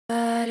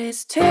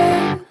it's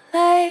too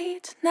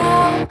late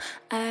now.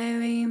 I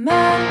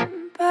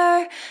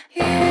remember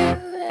you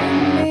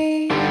and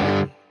me,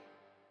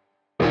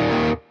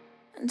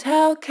 and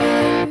how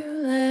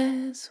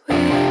careless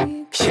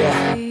we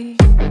could be.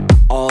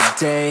 All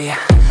day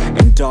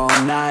and all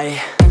night,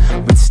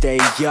 we'd stay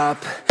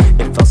up,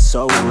 it felt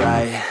so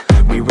right.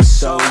 We were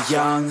so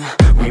young,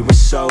 we were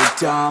so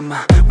dumb.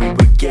 We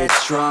would get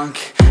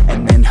drunk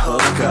and then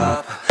hook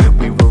up.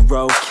 We were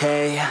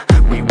okay,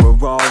 we were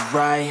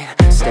alright,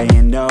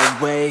 staying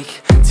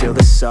awake till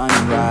the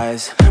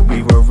sunrise.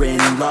 We were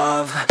in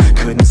love,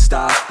 couldn't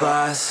stop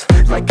us,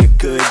 like a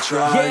good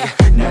drug,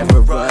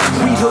 never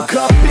enough. We'd hook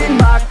up in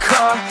my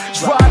car,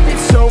 driving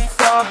so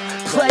far,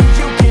 play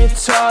you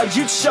guitar,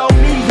 you'd show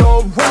me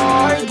your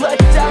art, let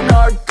down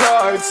our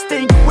guards,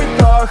 think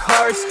with our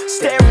hearts,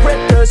 stare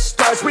at the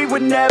stars. We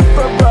were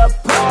never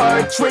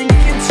apart,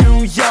 drinking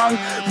too young,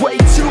 way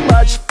too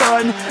much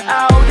fun,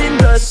 out in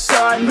the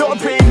sun,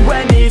 open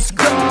when it's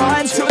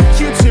gone. Took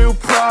you to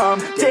prom,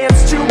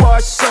 dance to our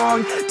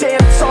song,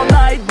 dance all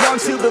night long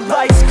till the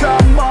lights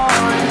come on.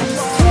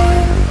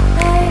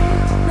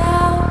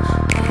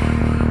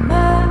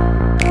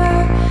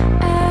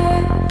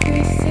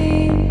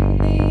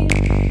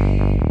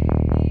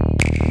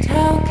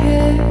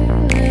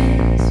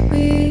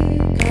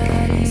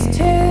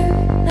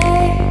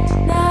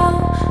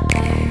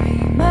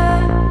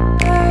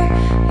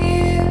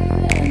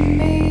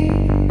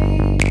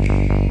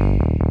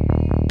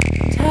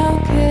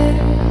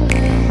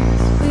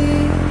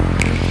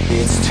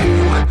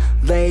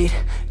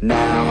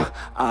 Now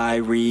I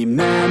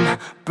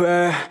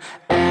remember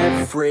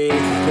everything,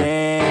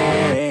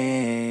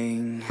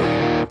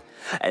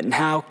 and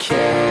how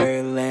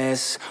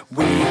careless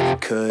we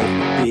could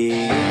be,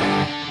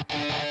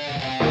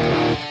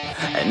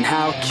 and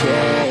how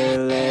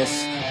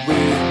careless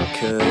we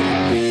could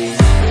be,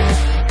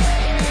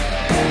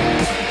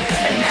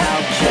 and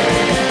how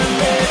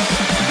careless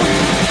we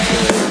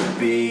could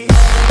be.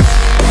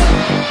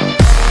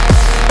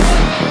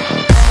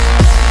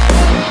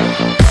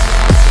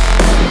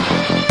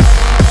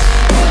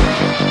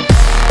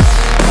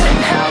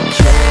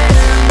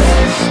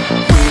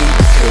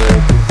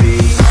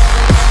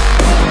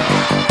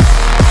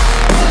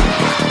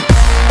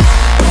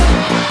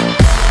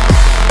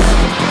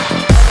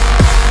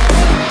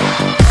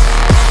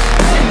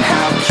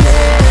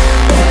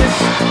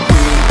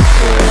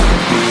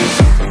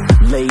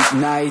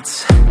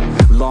 Nights,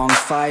 long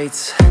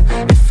fights,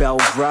 it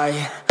felt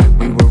right,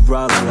 we were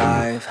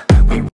alive.